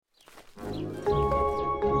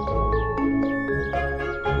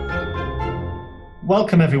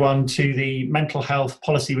Welcome, everyone, to the Mental Health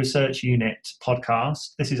Policy Research Unit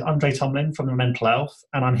podcast. This is Andre Tomlin from the Mental Health,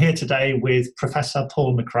 and I'm here today with Professor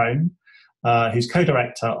Paul McCrone, who's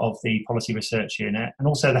co-director of the Policy Research Unit and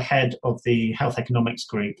also the head of the Health Economics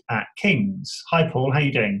Group at King's. Hi, Paul. How are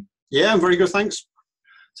you doing? Yeah, I'm very good, thanks.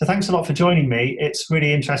 So thanks a lot for joining me. It's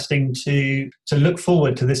really interesting to look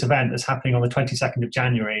forward to this event that's happening on the 22nd of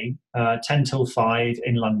January, 10 till 5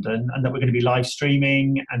 in London, and that we're going to be live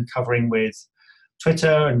streaming and covering with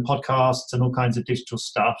Twitter and podcasts and all kinds of digital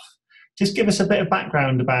stuff. Just give us a bit of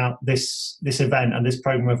background about this event and this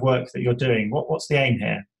program of work that you're doing. What's the aim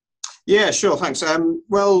here? Yeah, sure, thanks.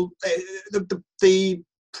 The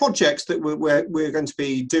project that we're going to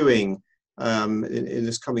be doing in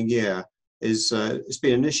this coming year is it's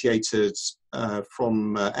been initiated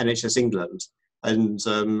from NHS England, and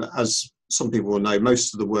as some people will know,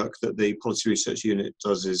 most of the work that the Policy Research Unit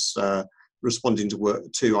does is responding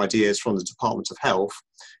to ideas from the Department of Health.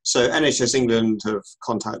 So NHS England have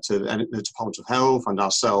contacted the Department of Health and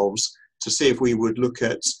ourselves to see if we would look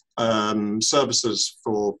at services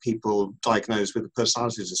for people diagnosed with a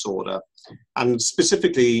personality disorder, and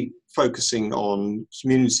specifically focusing on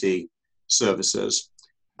community services.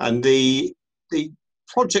 And the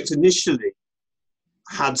project initially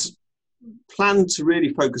had planned to really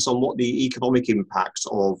focus on what the economic impact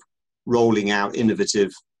of rolling out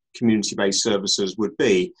innovative community-based services would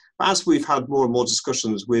be. But as we've had more and more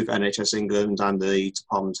discussions with NHS England and the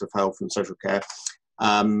Department of Health and Social Care,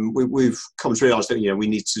 we've come to realise that we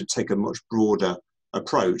need to take a much broader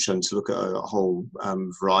approach and to look at a whole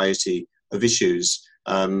variety of issues.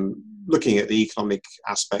 Looking at the economic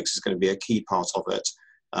aspects is going to be a key part of it,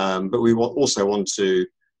 but we also want to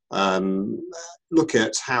look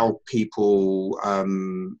at how people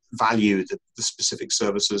value the specific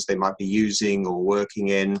services they might be using or working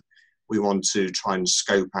in. We want to try and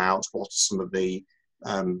scope out what some of the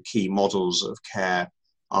key models of care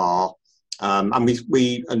are. And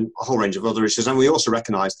we and a whole range of other issues. And we also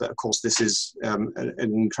recognise that, of course, this is an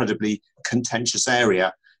incredibly contentious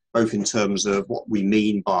area, both in terms of what we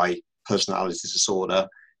mean by personality disorder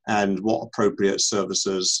and what appropriate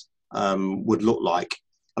services would look like.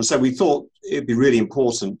 And so we thought it'd be really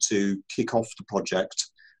important to kick off the project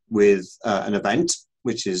with an event,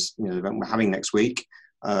 which is the event we're having next week,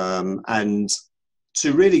 and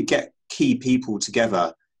to really get key people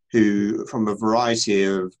together who, from a variety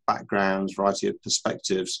of backgrounds, variety of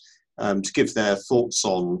perspectives, to give their thoughts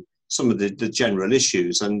on some of the general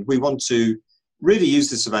issues. And we want to really use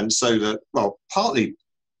this event so that, well, partly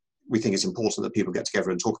we think it's important that people get together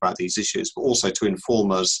and talk about these issues, but also to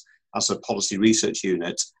inform us as a policy research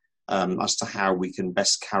unit as to how we can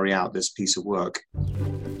best carry out this piece of work.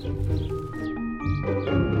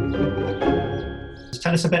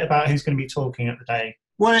 Tell us a bit about who's going to be talking at the day.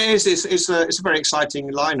 Well, it's a very exciting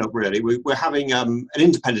lineup, really. We're having an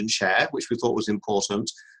independent chair, which we thought was important.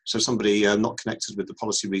 So somebody not connected with the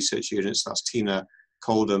policy research unit, so that's Tina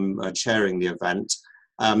Coldham chairing the event.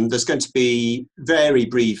 There's going to be very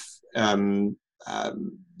brief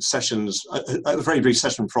sessions, a very brief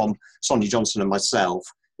session from Sonia Johnson and myself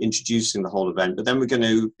introducing the whole event, but then we're going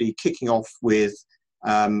to be kicking off with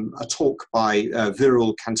a talk by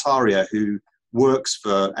Viral Kantaria, who works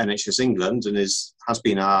for NHS England and has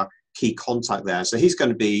been our key contact there. So he's going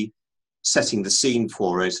to be setting the scene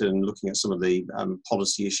for it and looking at some of the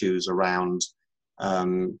policy issues around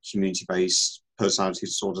community-based personality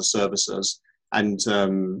disorder services, and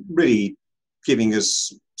really giving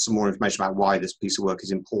us some more information about why this piece of work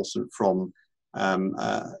is important from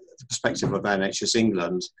the perspective of NHS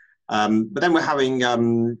England. But then we're having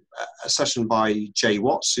a session by Jay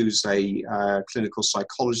Watts, who's a clinical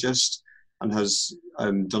psychologist and has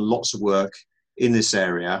done lots of work in this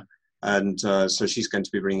area. And so she's going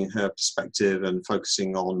to be bringing her perspective and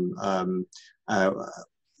focusing on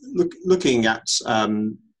looking at,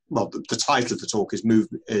 the title of the talk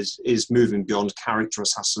is Moving Beyond Character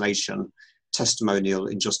Assassination, Testimonial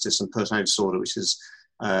Injustice and Personality Disorder, which is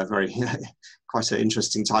quite an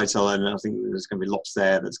interesting title, and I think there's going to be lots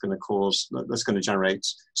there that's going to generate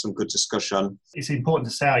some good discussion. It's important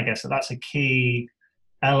to say, I guess, that that's a key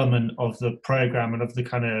element of the programme and of the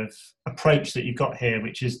kind of approach that you've got here,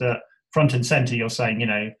 which is that front and centre you're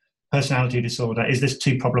saying, personality disorder, is this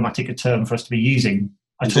too problematic a term for us to be using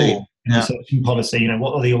at all in research and policy?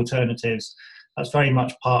 What are the alternatives? That's very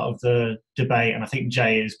much part of the debate, and I think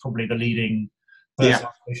Jay is probably the leading person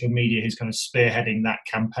on social media who's kind of spearheading that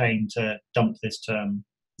campaign to dump this term.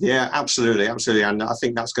 Yeah, absolutely, and I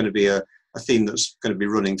think that's going to be a theme that's going to be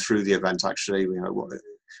running through the event. Actually,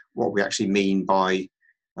 what we actually mean by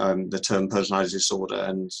the term personality disorder,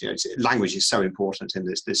 and language is so important in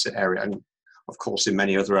this area. And of course, in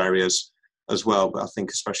many other areas as well, but I think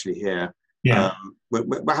especially here. Yeah.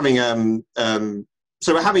 We're having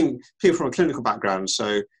so we're having people from a clinical background.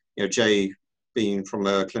 So Jay being from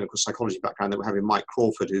a clinical psychology background, that we're having Mike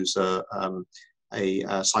Crawford, who's a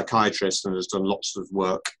psychiatrist and has done lots of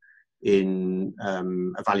work in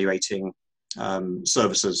evaluating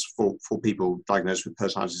services for people diagnosed with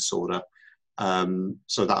personality disorder.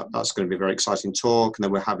 So that's going to be a very exciting talk. And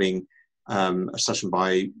then we're having a session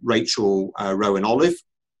by Rachel Rowan Olive,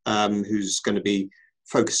 who's going to be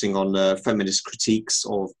focusing on feminist critiques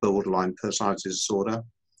of borderline personality disorder.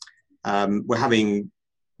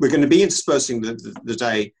 We're going to be interspersing the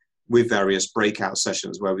day with various breakout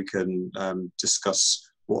sessions where we can discuss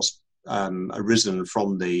what's arisen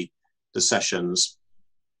from the sessions.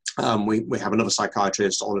 We have another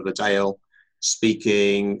psychiatrist, Oliver Dale,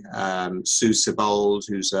 speaking, Sue Sibold,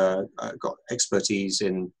 who's got expertise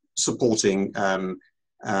in supporting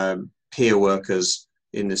peer workers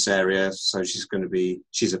in this area. So she's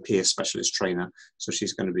a peer specialist trainer. So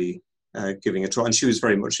she's going to be giving a talk. And she was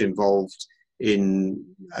very much involved in,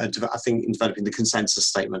 I think, in developing the consensus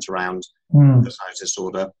statement around personality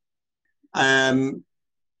disorder.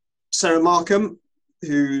 Sarah Markham,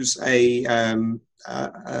 who's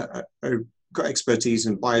got expertise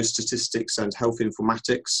in biostatistics and health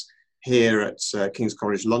informatics here at King's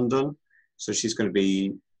College London. So she's going to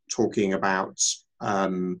be talking about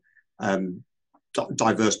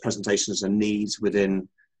diverse presentations and needs within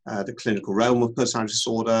the clinical realm of personality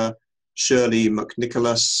disorder. Shirley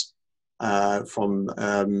McNicholas from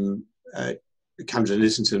Camden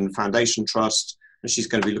Islington Foundation Trust, and she's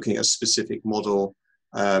going to be looking at a specific model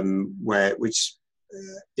which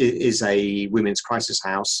is a women's crisis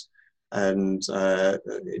house and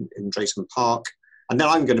in Drayton Park. And then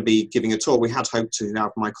I'm going to be giving a talk. We had hoped to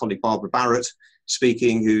have my colleague Barbara Barrett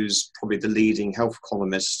speaking, who's probably the leading health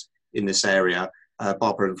columnist in this area.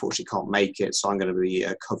 Barbara unfortunately can't make it, so I'm going to be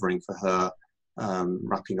covering for her,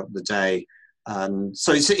 wrapping up the day.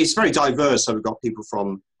 So it's very diverse. So we've got people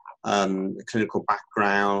from a clinical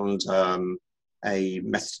background, a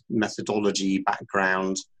methodology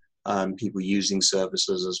background, people using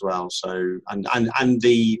services as well. So and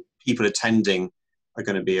the people attending are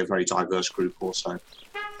going to be a very diverse group also.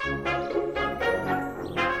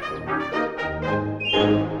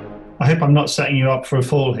 I hope I'm not setting you up for a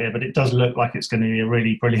fall here, but it does look like it's going to be a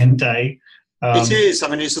really brilliant day. It is. I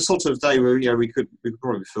mean, it's the sort of day where we could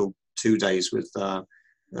probably fill 2 days with the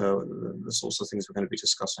sorts of things we're going to be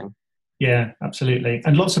discussing. Yeah, absolutely.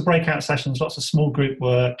 And lots of breakout sessions, lots of small group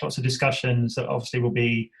work, lots of discussions that obviously will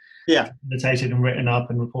be annotated and written up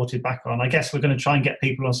and reported back on. I guess we're going to try and get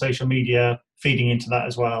people on social media feeding into that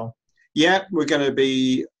as well. Yeah, we're going to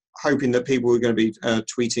be hoping that people are going to be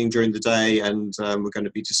tweeting during the day, and we're going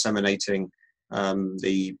to be disseminating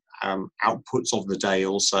the outputs of the day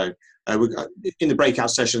also. In the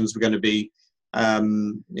breakout sessions, we're going to be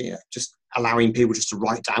just allowing people just to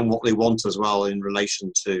write down what they want as well in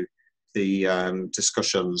relation to the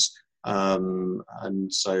discussions.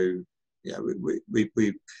 And so,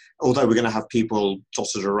 we although we're going to have people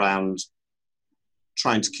dotted around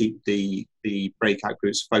trying to keep the breakout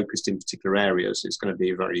groups focused in particular areas, it's going to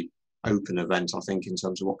be a very open event, I think, in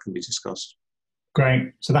terms of what can be discussed.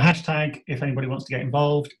 Great. So the hashtag, if anybody wants to get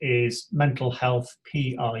involved, is mental health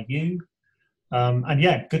PRU.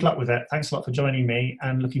 And good luck with it. Thanks a lot for joining me,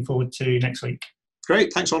 and looking forward to next week.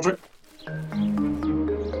 Great. Thanks, Roderick.